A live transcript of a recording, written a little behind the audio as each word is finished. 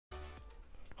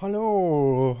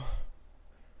Hallo!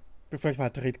 Bevor ich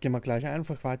weiterrede, gehen wir gleich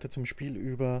einfach weiter zum Spiel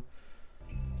über.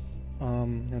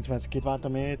 Und zwar, es geht weiter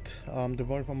mit The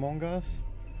Wolf Among Us,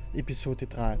 Episode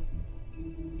 3.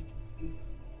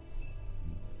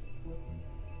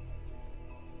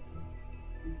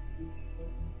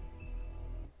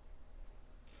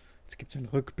 Jetzt gibt es einen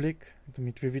Rückblick,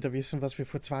 damit wir wieder wissen, was wir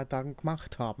vor 2 Tagen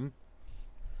gemacht haben.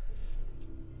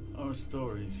 Our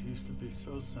stories used to be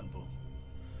so simple.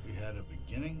 We had a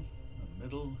beginning, a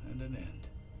middle, and an end.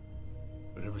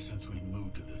 But ever since we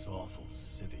moved to this awful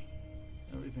city,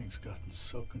 everything's gotten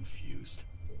so confused.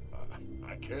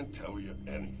 I can't tell you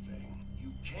anything.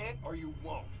 You can't or you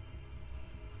won't.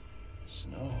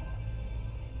 Snow.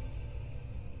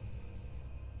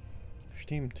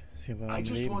 Stimmt, sie war I am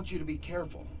just Leben. want you to be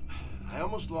careful. I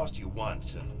almost lost you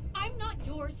once and... I'm not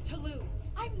yours to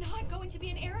lose. I'm not going to be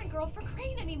an errand girl for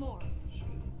Crane anymore. She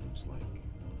looks like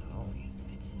Holly.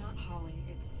 It's not Holly,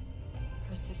 it's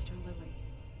her sister Lily.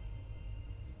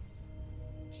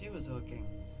 She was hooking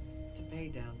to pay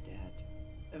down debt.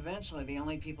 Eventually, the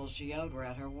only people she owed were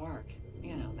at her work.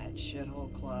 You know, that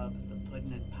shithole club, the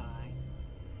pudding and pie.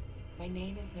 My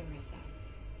name is Nerissa.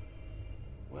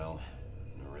 Well,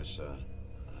 Nerissa,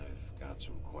 I've got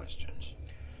some questions.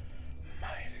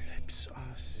 My lips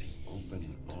are sealed.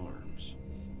 Open arms.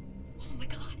 Oh my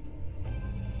god.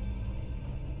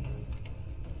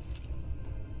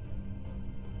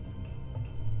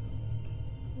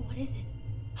 What is it?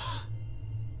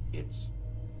 It's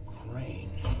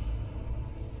Crane.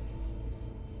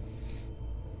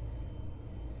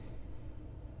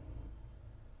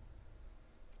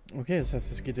 Okay, das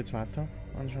heißt, es geht jetzt weiter,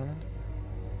 anscheinend.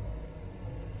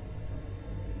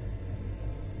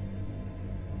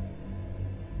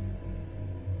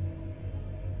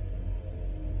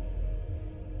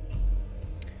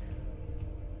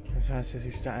 Das heißt, es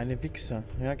ist der eine Wichser.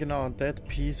 Ja, genau, that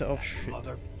piece of shit.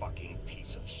 Motherfucking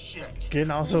piece of shit.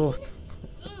 Genau so.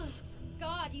 Ugh.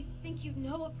 God, you think you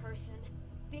know a person.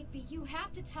 Bigby, you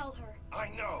have to tell her. I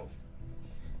know.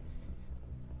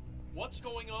 What's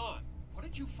going on? What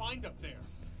did you find up there?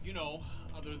 You know,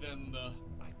 other than the...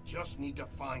 I just need to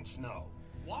find Snow.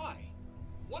 Why?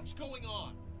 What's going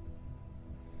on?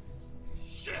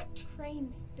 Shit.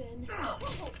 Crane's been...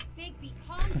 Whoa, Bigby,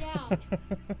 calm down.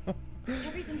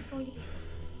 Everything's going to be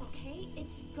okay.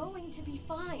 It's going to be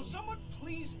fine. Will someone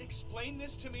please explain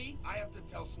this to me? I have to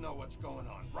tell Snow what's going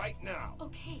on right now.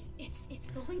 Okay, it's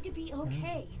going to be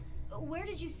okay. Where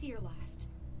did you see her last?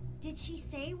 Did she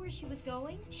say where she was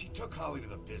going? She took Holly to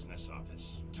the business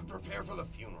office to prepare for the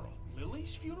funeral.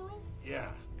 Lily's funeral? Yeah.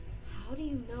 How do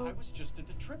you know? I was just at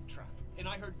the Trip Trap, and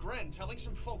I heard Gren telling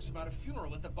some folks about a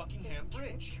funeral at the Buckingham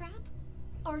Bridge. Trap?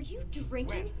 Are you drinking?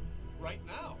 When? Right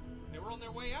now. They were on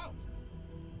their way out.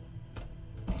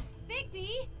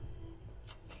 Bigby!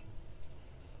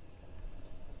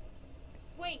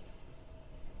 Wait.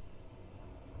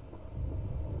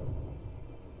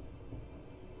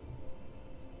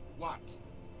 What?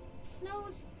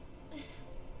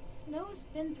 Snow's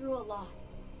been through a lot.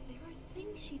 There are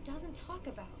things she doesn't talk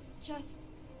about. Just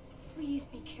please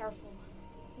be careful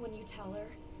when you tell her.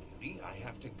 Beauty, I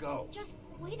have to go. Just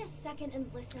wait a second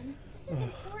and listen. This is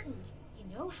important. You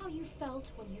know how you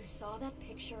felt when you saw that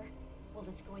picture? Well,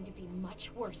 it's going to be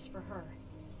much worse for her.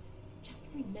 Just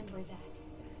remember that.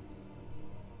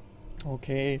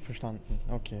 Okay, verstanden.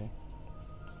 Okay.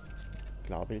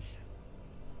 Glaube ich.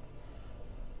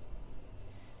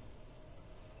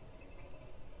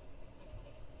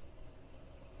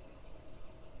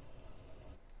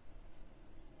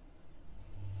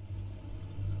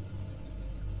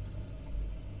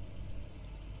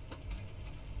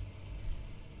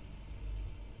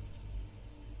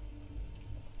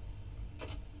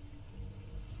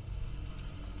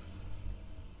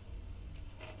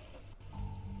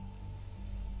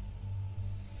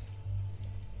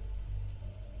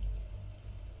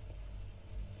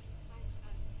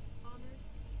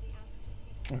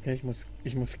 Okay, ich muss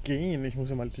gehen. Ich muss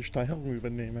mal die Steuerung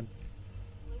übernehmen.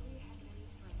 Lily had many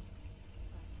friends,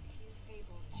 but few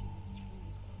fables she was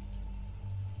truly close to.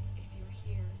 If you're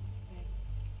here, then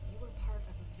you were part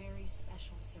of a very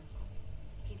special circle.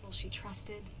 People she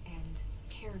trusted and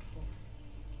cared for.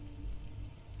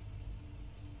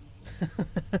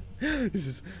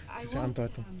 Diese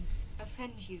Andeutung.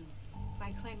 Offend you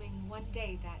by claiming one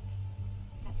day that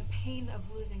the pain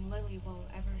of losing Lily will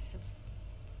ever subside.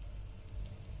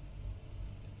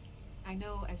 I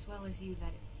know as well as you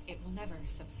that it will never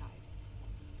subside.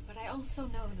 But I also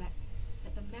know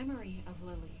that the memory of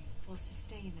Lily will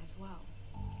sustain as well.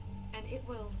 And it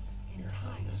will, in Your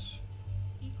time, Highness.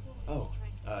 equal Oh, its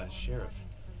strength to Sheriff. mourning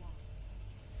for loss.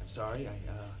 I'm sorry, I,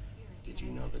 Spirit Did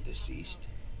you know the deceased,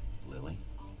 Lily?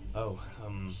 Oh,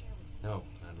 no,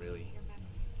 not really.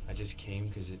 I just came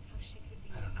because it,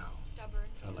 I don't know,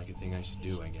 felt like a thing I should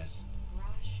do, I guess.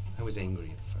 I was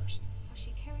angry at first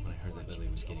when I heard that Lily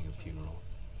was getting a funeral.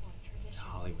 And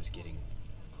Holly was getting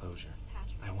closure.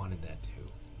 I wanted that too.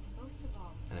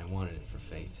 And I wanted it for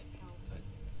Faith. But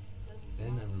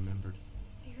then I remembered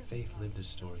Faith lived a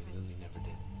story Lily never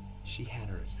did. She had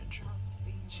her adventure.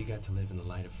 She got to live in the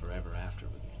light of forever after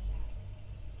with me.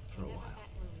 For a while.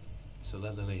 So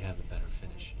let Lily have a better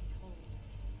finish.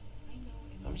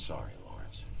 I'm sorry,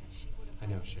 Lawrence. I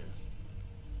know, Sheriff.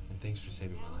 And thanks for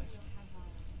saving my life.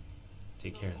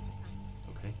 Take care of things,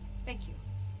 okay? Thank you.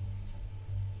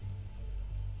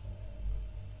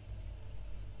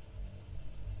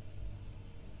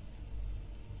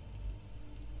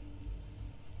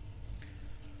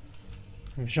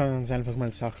 Wir schauen uns einfach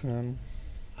mal Sachen an.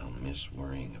 I'll miss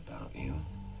worrying about you.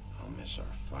 I'll miss our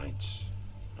fights.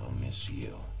 I'll miss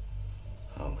you.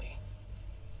 Holly.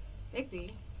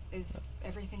 Bigby, is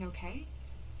everything okay?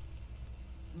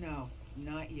 No,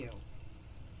 not you.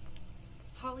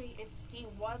 Holly, it's... He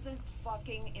wasn't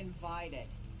fucking invited.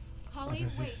 Holly,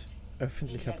 Das wait. ist He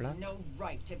öffentlicher has Platz. no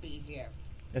right to be here.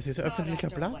 Es ist Not öffentlicher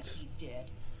after what Platz. he did.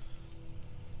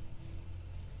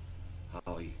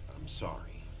 Holly, I'm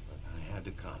sorry, but I had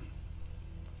to come.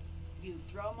 You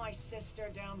throw my sister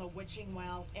down the witching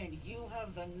well, and you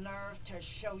have the nerve to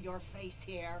show your face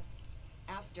here?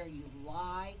 After you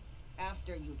lie?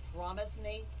 After you promise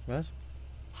me? Was?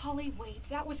 Holly, wait.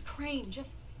 That was Crane.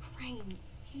 Just Crane.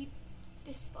 He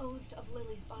disposed of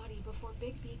Lily's body before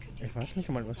Bigby could do Ich weiß nicht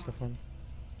mal was anything davon. about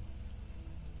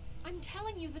it. I'm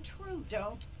telling you the truth.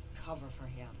 Don't cover for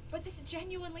him. But this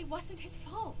genuinely wasn't his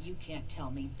fault. You can't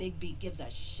tell me Bigby gives a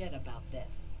shit about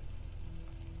this.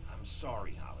 I'm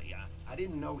sorry, Holly. I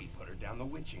didn't know he put her down the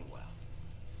witching well.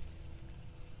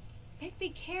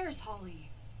 Bigby cares, Holly.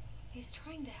 He's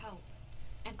trying to help.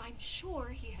 And I'm sure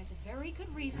he has a very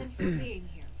good reason for being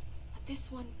here. But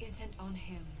this one isn't on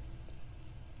him.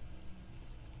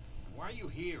 Why are you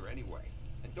here anyway?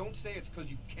 And don't say it's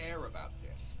because you care about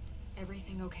this.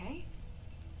 Everything okay?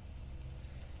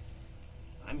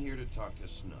 I'm here to talk to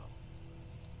Snow.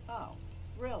 Oh,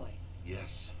 really?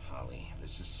 Yes, Holly,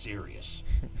 this is serious.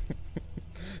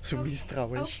 So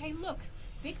misstrauisch. Okay, look.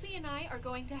 Bigby and I are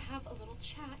going to have a little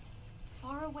chat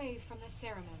far away from the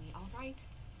ceremony, all right?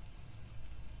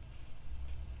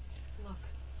 Look,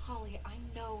 Holly, I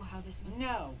know how this must...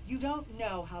 No, you don't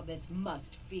know how this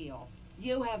must feel.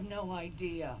 You have no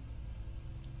idea.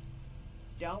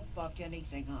 Don't fuck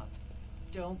anything up.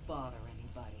 Don't bother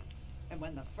anybody. And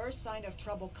when the first sign of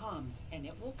trouble comes, and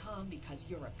it will come because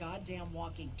you're a goddamn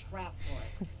walking trap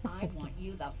for it, I want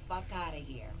you the fuck out of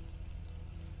here.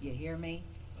 You hear me?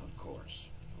 Of course.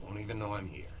 I won't even know I'm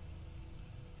here.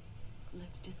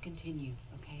 Let's just continue,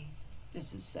 okay?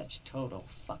 This is such total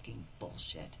fucking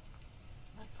bullshit.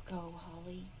 Let's go,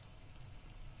 Holly.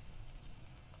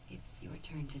 It's your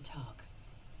turn to talk.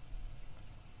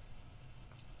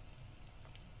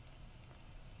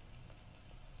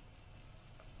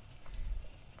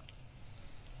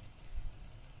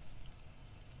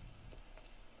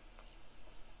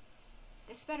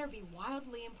 This better be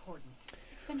wildly important.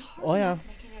 It's been hard Oh, yeah. enough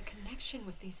making a connection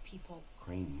with these people.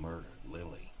 Crane murdered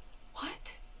Lily.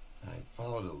 What? I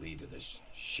followed a lead to this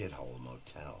shithole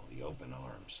motel, the Open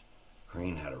Arms.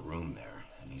 Crane had a room there,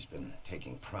 and he's been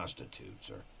taking prostitutes,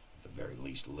 or at the very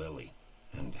least Lily,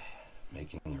 and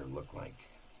making her look like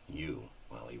you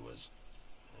while he was,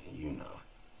 you know.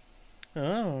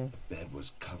 Oh. The bed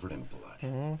was covered in blood.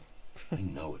 Oh. I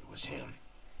know it was him.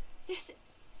 This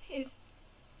is...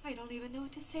 I don't even know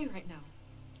what to say right now.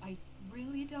 I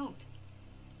really don't.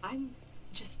 I'm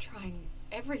just trying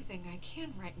everything I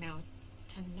can right now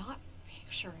to not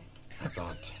picture it. I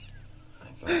thought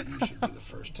you should be the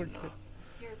first to know.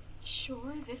 You're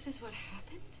sure this is what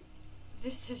happened?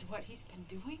 This is what he's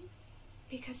been doing?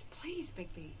 Because please,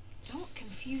 Bigby, don't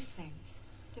confuse things.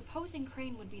 Deposing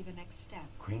Crane would be the next step.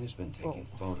 Crane has been taking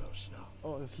photos now.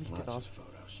 Oh, das Licht geht Lots aus. of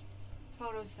photos.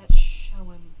 Photos that show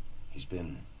him... He's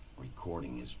been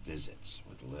recording his visits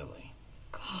with Lily.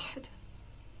 God.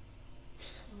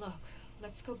 Look,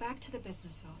 let's go back to the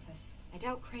business office. I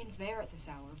doubt Crane's there at this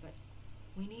hour, but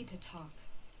we need to talk.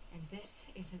 And this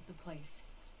isn't the place.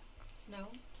 Snow?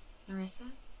 Nerissa?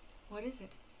 What is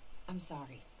it? I'm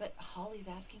sorry, but Holly's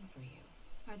asking for you.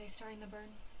 Are they starting the burn?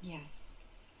 Yes.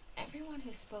 Everyone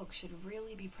who spoke should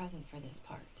really be present for this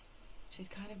part. She's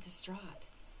kind of distraught.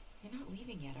 You're not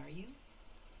leaving yet, are you?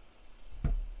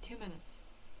 2 minutes.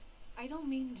 I don't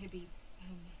mean to be,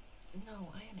 No,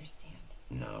 I understand.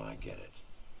 No, I get it.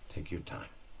 Take your time.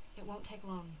 It won't take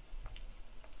long.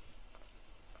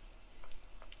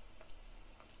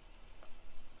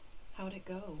 How'd it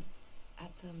go?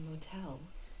 At the motel?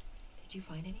 Did you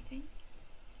find anything?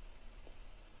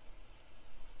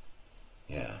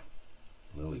 Yeah.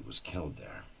 Lily was killed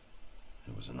there.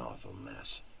 It was an awful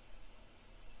mess.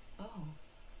 Oh.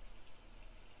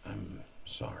 I'm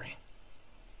sorry.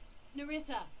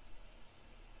 Nerissa!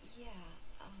 Yeah,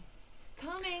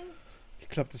 Coming! Ich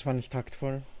glaube, das war nicht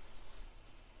taktvoll.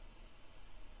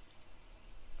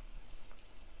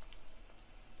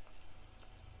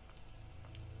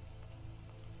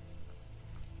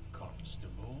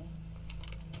 Constable?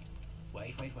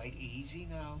 Wait, easy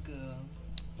now, girl.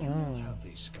 You know how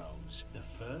this goes. The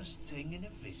first thing in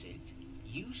a visit,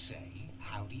 you say,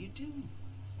 how do you do?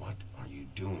 What are you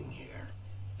doing here?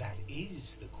 That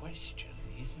is the question,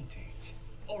 isn't it?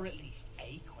 Or at least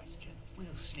a question.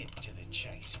 We'll snip to the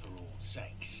chase for all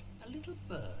sakes. A little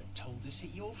bird told us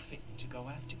that you're fit to go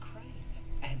after Crane.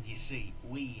 And you see,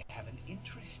 we have an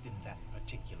interest in that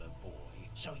particular boy.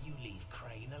 So you leave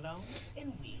Crane alone,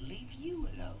 and we'll leave you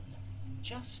alone.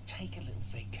 Just take a little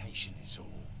vacation is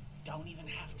all. Don't even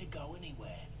have to go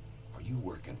anywhere. Are you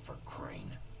working for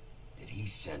Crane? Did he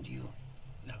send you?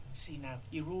 No, see now,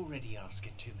 you're already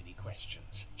asking too many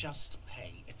questions. Just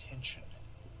pay attention.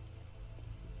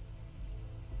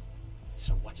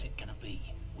 So what's it gonna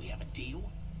be? We have a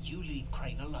deal? You leave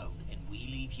Crane alone, and we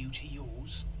leave you to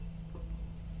yours?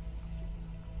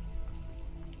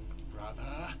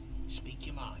 Brother, speak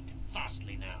your mind.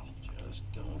 Fastly now. Just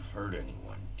don't hurt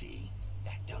anyone, D.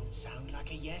 That don't sound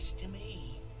like a yes to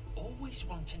me. Always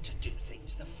wanting to do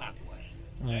things the fun way.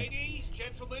 Ladies,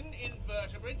 gentlemen,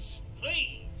 invertebrates,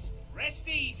 please, rest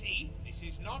easy. This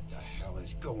is not... What the hell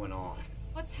is going on?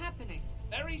 What's happening?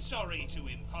 Very sorry to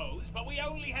impose, but we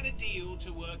only had a deal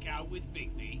to work out with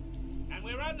Bigby. And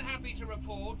we're unhappy to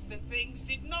report that things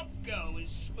did not go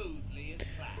as smoothly as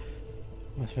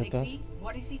planned. Was wird das? Bigby?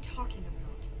 What is he talking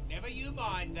about? Never you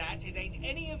mind that, it ain't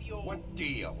any of your... What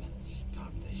deal?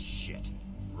 Stop this shit.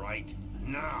 Right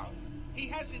now. He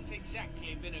hasn't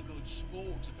exactly been a good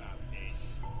sport about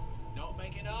this. Not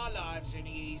making our lives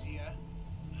any easier.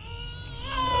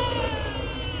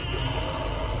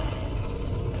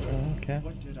 Okay.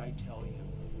 What did I tell you?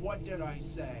 What did I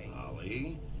say?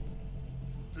 Ollie?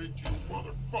 Think you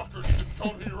motherfuckers can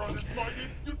come here uninvited?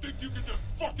 You think you can just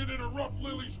fucking interrupt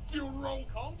Lily's funeral?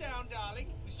 Calm down, darling.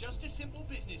 It was just a simple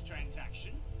business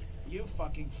transaction. You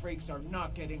fucking freaks are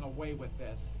not getting away with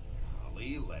this.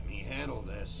 Ollie, let me handle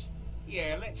this.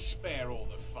 Yeah, let's spare all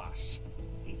the fuss.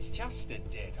 It's just a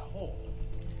dead haul.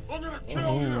 I'm gonna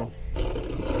kill you!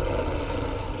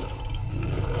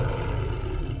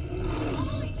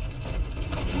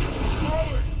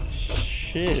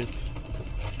 Shit.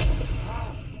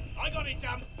 I got it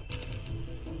done.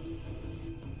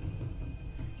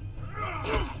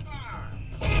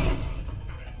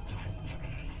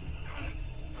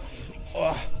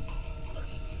 Oh.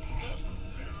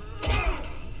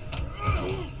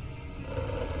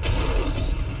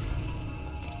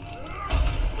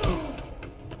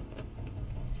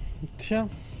 Tja,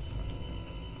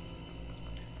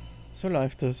 so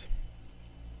läuft es.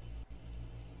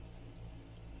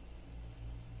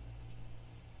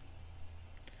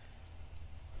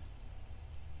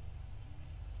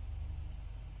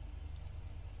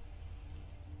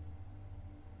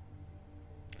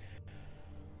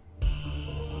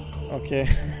 Okay.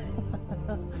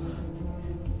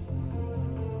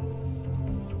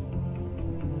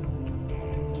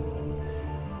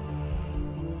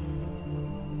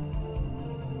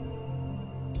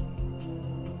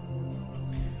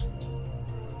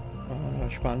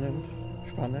 Spannend,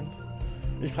 spannend.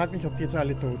 Ich frage mich, ob die jetzt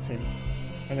alle tot sind.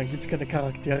 Weil dann gibt es keine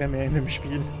Charaktere mehr in dem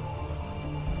Spiel.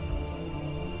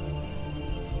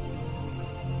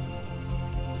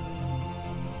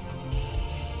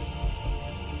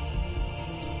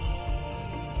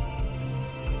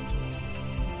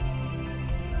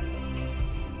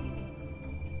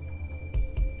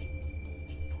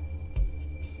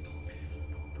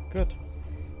 Gut,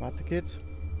 weiter geht's.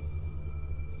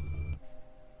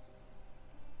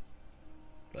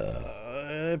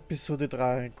 Episode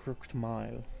 3, Crooked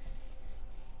Mile.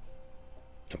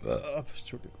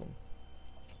 Entschuldigung.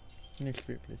 Nicht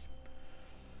wirklich.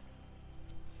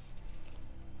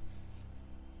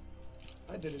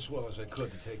 I did as well as I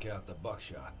could to take out the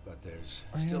buckshot, but there's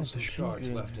Ah ja, still der some shards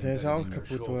Spiegel. left Der ist embedded auch in their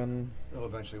kaputt shoulder. worden. They'll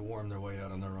eventually worm their way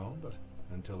out on their own, but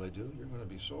until they do, you're going to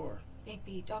be sore.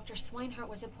 Bigby, Dr. Swinehart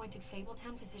was appointed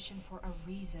Fabletown physician for a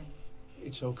reason.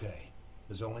 It's okay.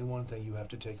 There's only one thing you have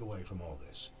to take away from all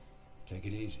this. Take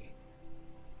it easy.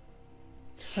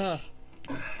 Huh.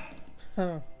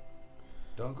 Huh.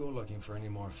 Don't go looking for any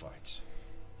more fights.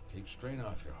 Keep strain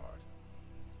off your heart.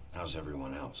 How's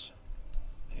everyone else?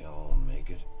 They all make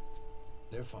it?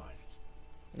 They're fine.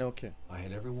 Okay. I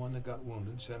had everyone that got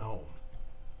wounded sent home.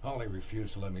 Holly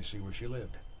refused to let me see where she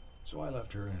lived, so I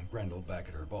left her and Grendel back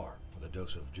at her bar with a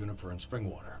dose of juniper and spring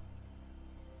water.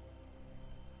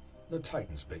 The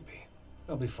Titans, Bigby.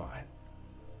 They'll be fine.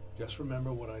 Just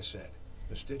remember what I said.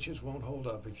 The stitches won't hold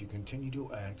up if you continue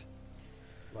to act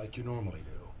like you normally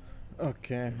do.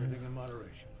 Okay. Everything in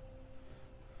moderation.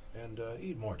 And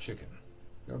eat more chicken.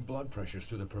 Your blood pressure's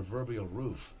through the proverbial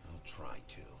roof. I'll try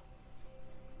to.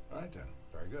 All right then.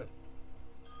 Very good.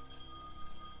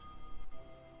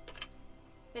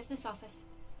 Business office.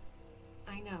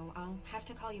 I know, I'll have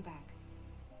to call you back.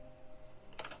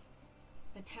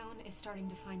 The town is starting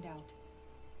to find out.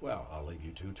 Well, I'll leave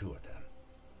you two to it then.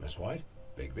 Miss White,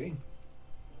 Bigby.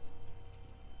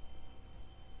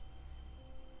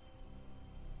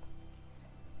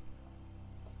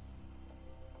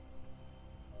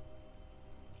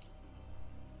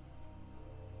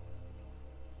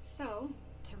 So,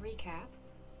 to recap.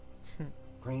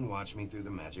 Crane watched me through the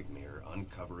magic mirror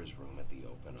uncover his room at the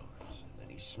open arms, and then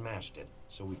he smashed it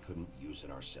so we couldn't use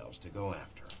it ourselves to go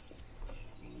after him.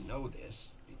 We know this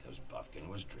because Buffkin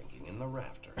was drinking in the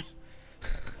rafters.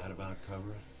 That about cover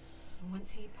it?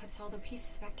 Once he puts all the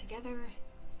pieces back together,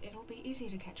 it'll be easy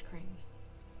to catch Crane.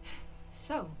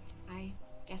 So, I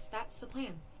guess that's the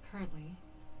plan, currently.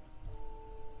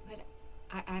 But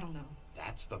I don't know.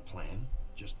 That's the plan?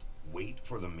 Just wait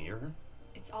for the mirror?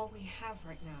 It's all we have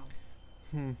right now.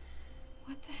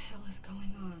 What the hell is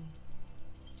going on?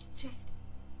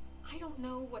 I don't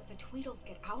know what the Tweedles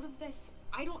get out of this.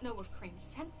 I don't know if Crane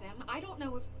sent them. I don't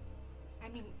know if... I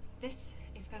mean, this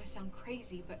is gonna sound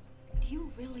crazy, but do you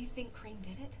really think Crane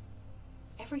did it?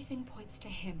 Everything points to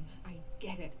him. I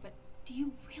get it, but do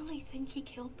you really think he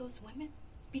killed those women?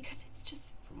 Because it's just...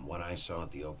 From what I saw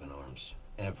at the open arms,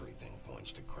 everything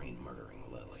points to Crane murdering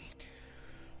Lily.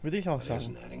 Würde ich auch What sagen.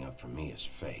 isn't adding up for me is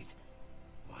Faith.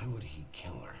 Why would he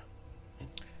kill her? It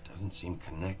doesn't seem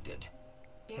connected.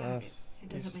 Yeah, Das it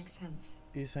doesn't make sense.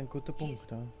 Ist ein guter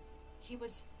Punkt, ja. He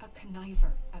was a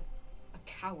conniver, a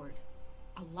coward,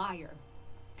 a liar.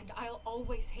 And I'll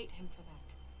always hate him for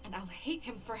that. And I'll hate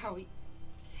him for how he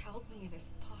held me in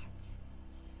his thoughts.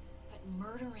 But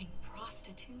murdering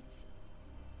prostitutes?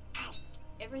 Ow!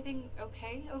 Everything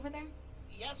okay over there?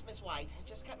 Yes, Miss White. I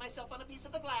just cut myself on a piece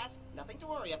of the glass. Nothing to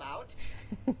worry about.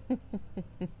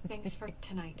 Thanks for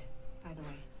tonight, by the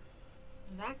way.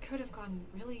 That could have gone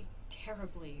really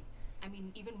terribly. I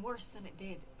mean, even worse than it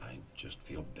did. I just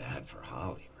feel bad for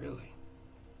Holly, really.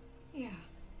 Yeah.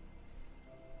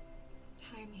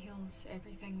 Time heals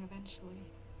everything eventually.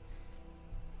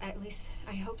 At least,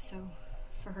 I hope so,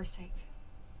 for her sake.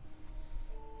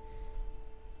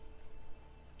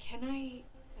 Can I,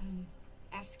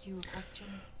 ask you a question?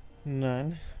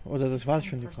 Nein. Oder das war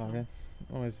schon die Frage.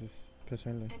 Oh, es ist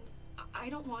persönlich. And I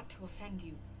don't want to offend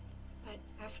you, but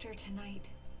after tonight...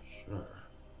 Sure.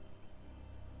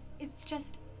 It's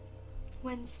just...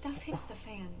 When stuff hits the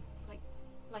fan,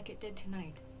 like it did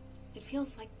tonight, it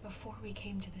feels like before we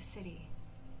came to the city.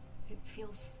 It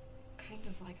feels kind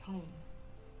of like home.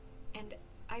 And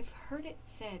I've heard it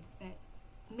said that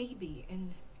maybe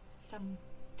in some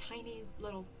tiny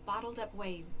little bottled up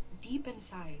way deep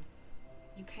inside,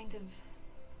 you kind of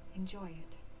enjoy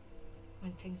it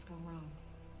when things go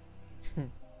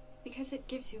wrong. Because it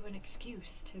gives you an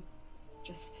excuse to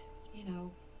just, you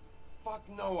know... Fuck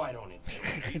no, I don't enjoy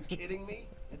it. Are you kidding me?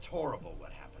 It's horrible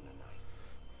what happened tonight.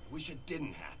 I wish it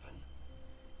didn't happen.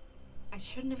 I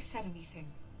shouldn't have said anything.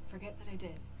 Forget that I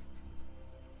did.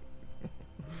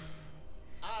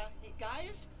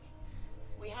 Guys?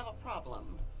 We have a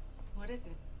problem. What is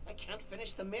it? I can't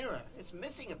finish the mirror. It's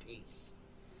missing a piece.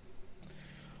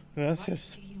 Das What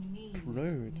ist do you mean,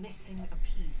 blöd. missing a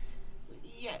piece?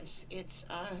 Yes, it's,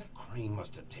 Crane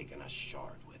must have taken a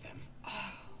shard with him.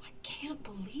 Oh, I can't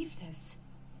believe this.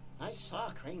 I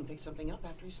saw Crane pick something up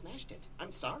after he smashed it.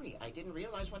 I'm sorry, I didn't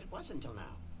realize what it was until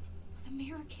now. The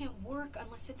mirror can't work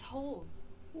unless it's whole.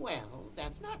 Well,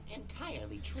 that's not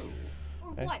entirely true.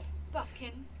 Or Eh? what,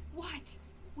 Buffkin? What?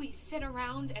 We sit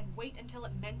around and wait until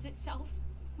it mends itself?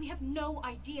 We have no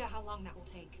idea how long that will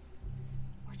take.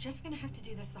 We're just gonna have to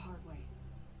do this the hard way.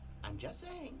 I'm just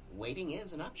saying, waiting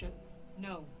is an option.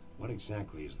 No. What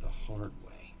exactly is the hard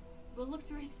way? We'll look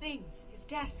through his things, his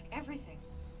desk, everything.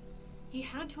 He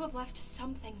had to have left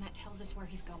something that tells us where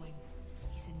he's going.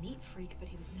 He's a neat freak, but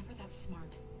he was never that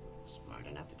smart. Smart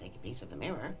enough to take a piece of the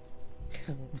mirror.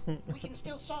 We can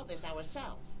still solve this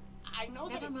ourselves. I know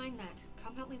that. Never mind that.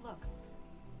 Come help me look.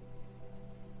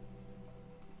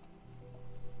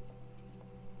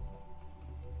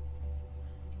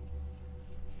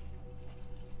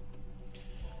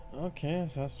 Okay,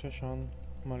 das heißt, wir schauen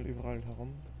mal überall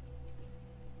herum.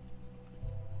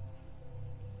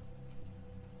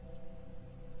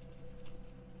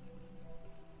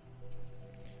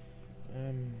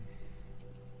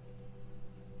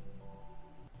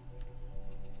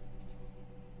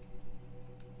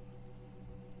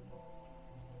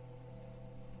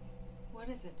 What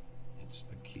is it? It's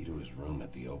the key to his room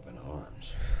at the open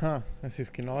arms. Ha, es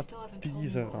ist genau You still haven't told me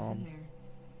dieser what was in Raum. there.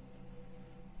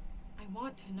 I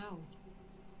want to know.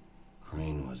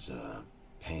 Crane was,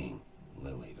 paying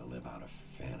Lily to live out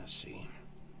a fantasy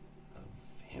of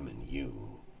him and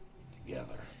you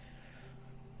together.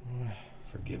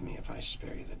 Forgive me if I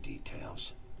spare you the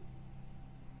details.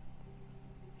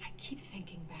 I keep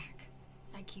thinking back.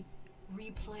 I keep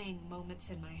replaying moments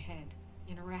in my head.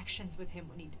 Interactions with him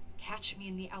when he'd catch me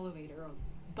in the elevator or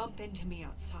bump into me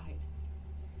outside.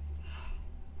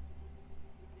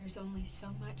 There's only so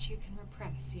much you can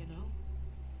repress, you know?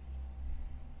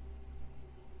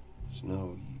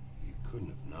 Snow, you couldn't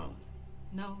have known.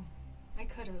 No, I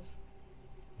could have.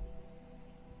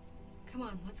 Come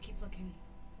on, let's keep looking.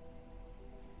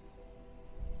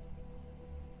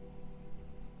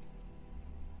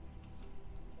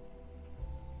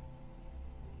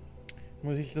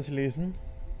 Muss ich das lesen?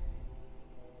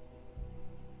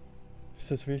 Ist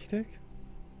das wichtig?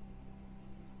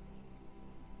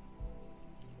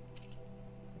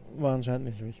 War anscheinend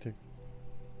nicht wichtig.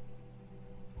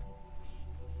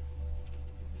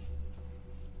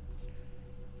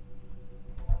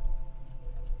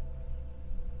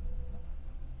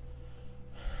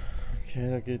 Okay,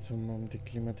 da geht es um die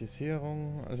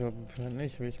Klimatisierung, also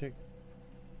nicht wichtig.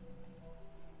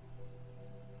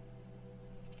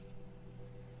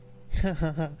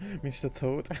 Mr.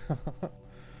 Toad.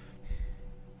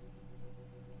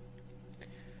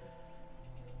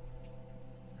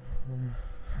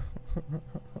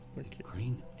 Did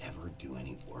Crane ever do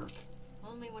any work?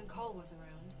 Only when Cole was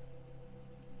around.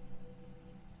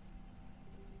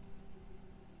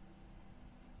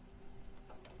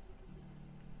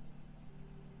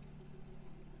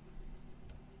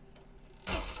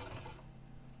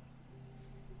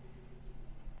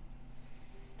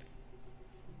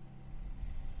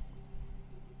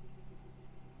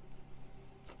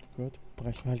 Gut,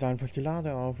 brechen wir halt einfach die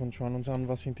Lade auf und schauen uns an,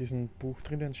 was in diesem Buch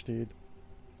drinnen steht.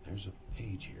 There's a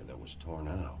page here that was torn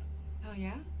out. Oh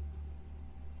yeah?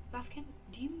 Buffkin,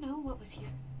 do you know what was here?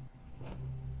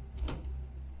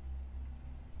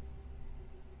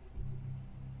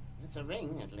 It's a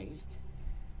ring, at least.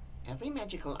 Every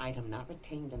magical item not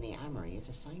retained in the armory is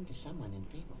assigned to someone in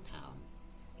Fabletown.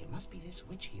 It must be this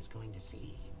witch he is going to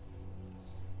see.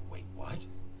 Wait, what?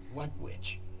 What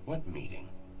witch? What meeting?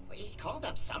 He called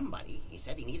up somebody. He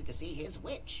said he needed to see his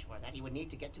witch, or that he would need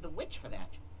to get to the witch for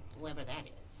that. Whoever that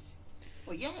is.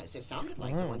 Well, yes, it sounded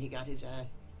like the one he got his,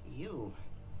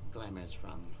 glamours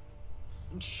from.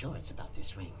 I'm sure it's about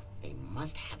this ring. They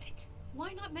must have it.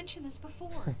 Why not mention this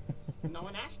before? No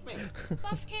one asked me.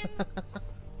 Buffkin!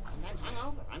 And then hung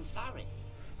over. I'm sorry.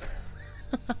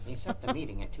 They set the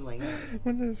meeting at 2 a.m.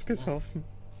 Und er ist besoffen.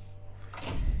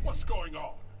 What's going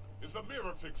on? Is the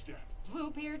mirror fixed yet?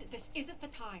 Bluebeard, this isn't the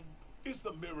time. Is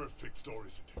the mirror fixed or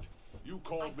isn't it? You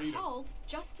called me I called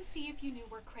just to see if you knew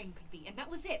where Crane could be, and that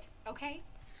was it, okay?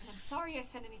 And I'm sorry I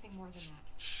said anything more than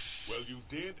that. Well, you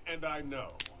did, and I know.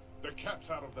 The cat's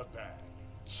out of the bag.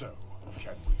 So,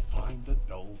 can we find the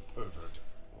dull pervert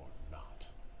or not?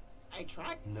 I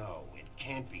tried. No, it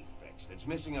can't be fixed. It's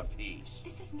missing a piece.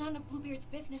 This is none of Bluebeard's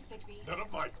business, Bigby. None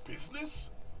of my business?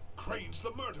 Crane's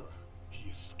the murderer. He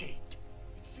escaped.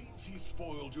 It seems he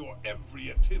spoiled your every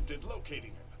attempt at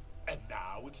locating him. And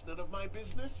now it's none of my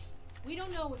business? We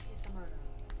don't know if he's the murderer.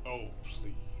 Oh,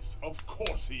 please. Of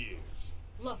course he is.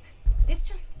 Look, this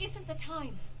just isn't the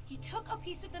time. He took a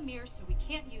piece of the mirror, so we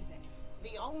can't use it.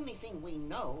 The only thing we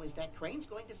know is that Crane's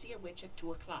going to see a witch at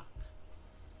 2 o'clock.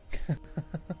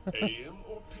 AM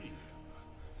or PM?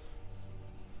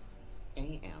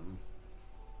 AM.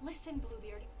 Listen,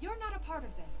 Bluebeard, you're not a part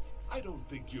of this. I don't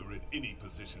think you're in any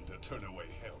position to turn away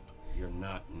help. You're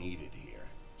not needed here.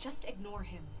 Just ignore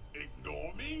him.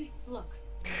 Ignore me? Look,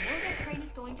 we know that Crane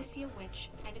is going to see a witch,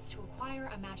 and it's to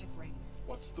acquire a magic ring.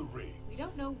 What's the ring? We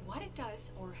don't know what it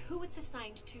does or who it's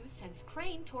assigned to since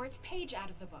Crane tore its page out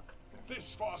of the book.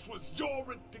 This farce was your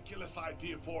ridiculous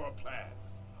idea for a plan.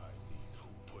 I mean,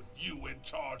 who put you in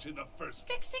charge in the first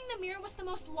place? Fixing the mirror was the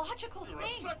most logical You're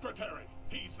thing. a secretary.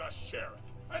 He's the sheriff.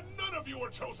 And none of you were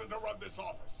chosen to run this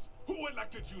office. Who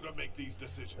elected you to make these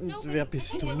decisions? Wer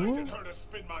bist Who du? elected her to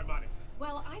spend my money?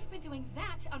 Well, I've been doing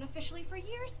that unofficially for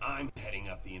years. I'm heading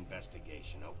up the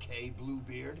investigation, okay,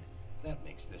 Bluebeard? That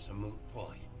makes this a moot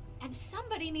point. And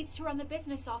somebody needs to run the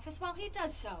business office while he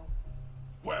does so.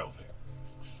 Well then,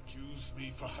 excuse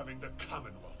me for having the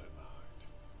Commonwealth in mind.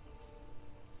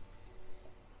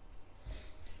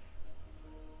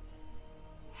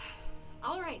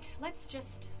 All right, let's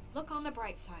just look on the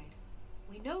bright side.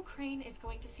 We know Crane is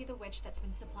going to see the witch that's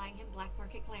been supplying him black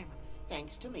market glamours.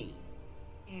 Thanks to me.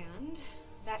 And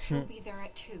that he'll be there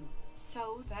at 2.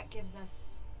 So that gives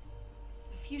us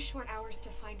a few short hours to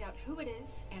find out who it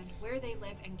is and where they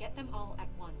live and get them all at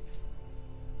once.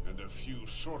 And a few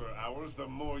shorter hours, the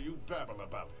more you babble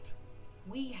about it.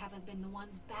 We haven't been the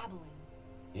ones babbling.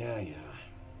 Yeah.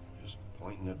 Just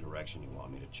point in the direction you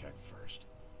want me to check first.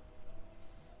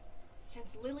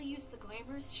 Since Lily used the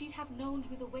glamours, she'd have known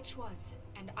who the witch was.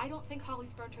 And I don't think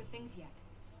Holly's burned her things yet.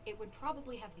 It would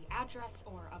probably have the address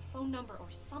or a phone number or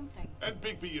something. And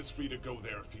Bigby is free to go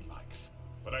there if he likes.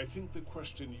 But I think the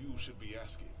question you should be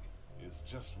asking is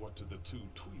just what do the two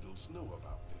Tweedles know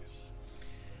about this?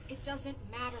 It doesn't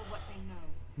matter what they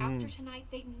know. After tonight,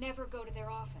 they'd never go to their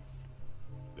office.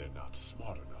 They're not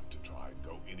smart enough to try and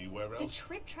go anywhere else. The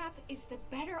Trip Trap is the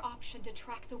better option to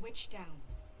track the witch down.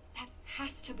 That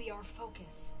has to be our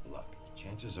focus. Look,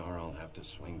 chances are I'll have to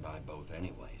swing by both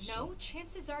anyways. No,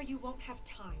 chances are you won't have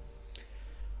time.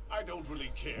 I don't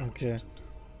really care what you two do.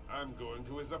 I'm going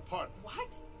to his apartment. What?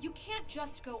 You can't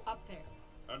just go up there.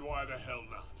 And why the hell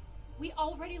not? We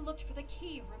already looked for the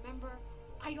key, remember?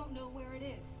 I don't know where it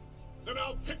is. Then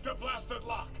I'll pick the blasted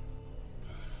lock.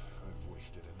 I've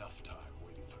wasted enough time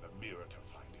waiting for the mirror to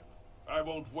find him. I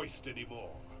won't waste any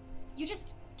more. You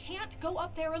just can't go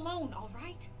up there alone, all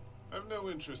right? I've no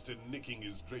interest in nicking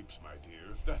his drapes, my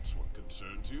dear, if that's what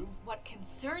concerns you. What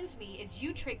concerns me is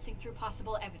you traipsing through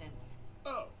possible evidence.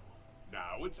 Oh,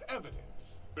 now it's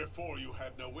evidence. Before you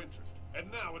had no interest, and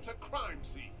now it's a crime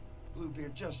scene.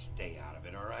 Bluebeard, just stay out of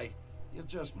it, all right? You'll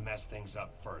just mess things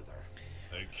up further.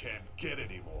 They can't get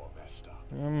any more messed up.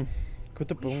 We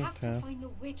have to find the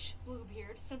witch,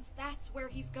 Bluebeard, since that's where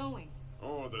he's going.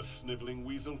 Or the sniveling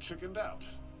weasel chickened out.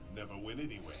 Never went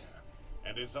anywhere.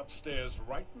 And is upstairs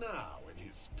right now in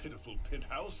his pitiful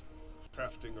penthouse,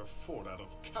 crafting a fort out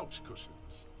of couch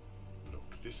cushions.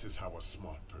 Look, this is how a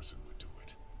smart person would do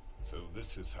it. So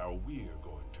this is how we're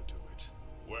going to do it.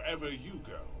 Wherever you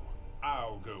go,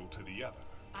 I'll go to the other.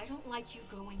 I don't like you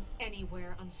going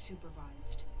anywhere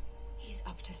unsupervised. He's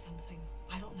up to something.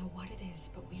 I don't know what it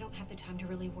is, but we don't have the time to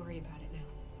really worry about it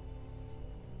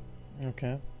now.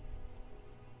 Okay.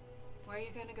 Where are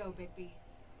you gonna go, Bigby?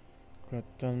 Gut,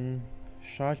 dann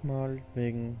schau ich mal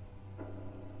wegen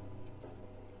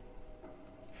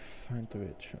Find the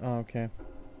Witch. Ah, okay.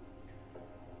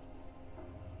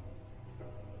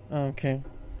 Okay.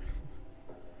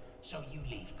 So you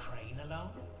leave Crane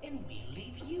alone, and we'll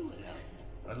leave you alone.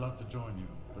 I'd love to join you,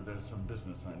 but there's some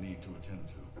business I need to attend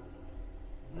to.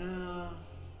 No,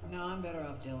 I'm better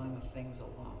off dealing with things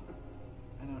alone.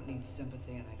 I don't need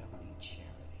sympathy and I don't need charity.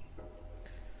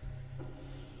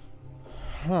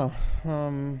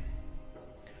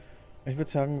 Ich würde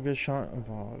sagen, wir schauen.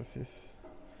 Wow, das ist.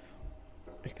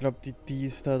 Ich glaube, die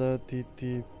ist da,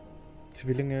 die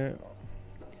Zwillinge.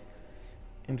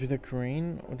 Entweder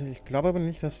Crane oder ich glaube aber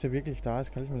nicht, dass der wirklich da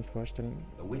ist, kann ich mir nicht vorstellen.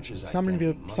 Sammeln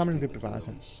wir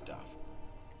Beweise.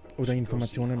 Oder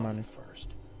Informationen, meine ich.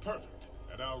 Perfect.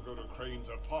 And I'll go to Crane's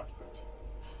apartment.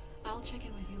 I'll check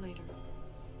in with you later.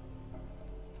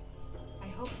 I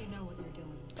hope you know what you're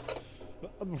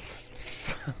doing.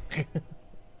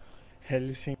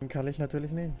 Hell sehen kann ich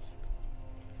natürlich nicht.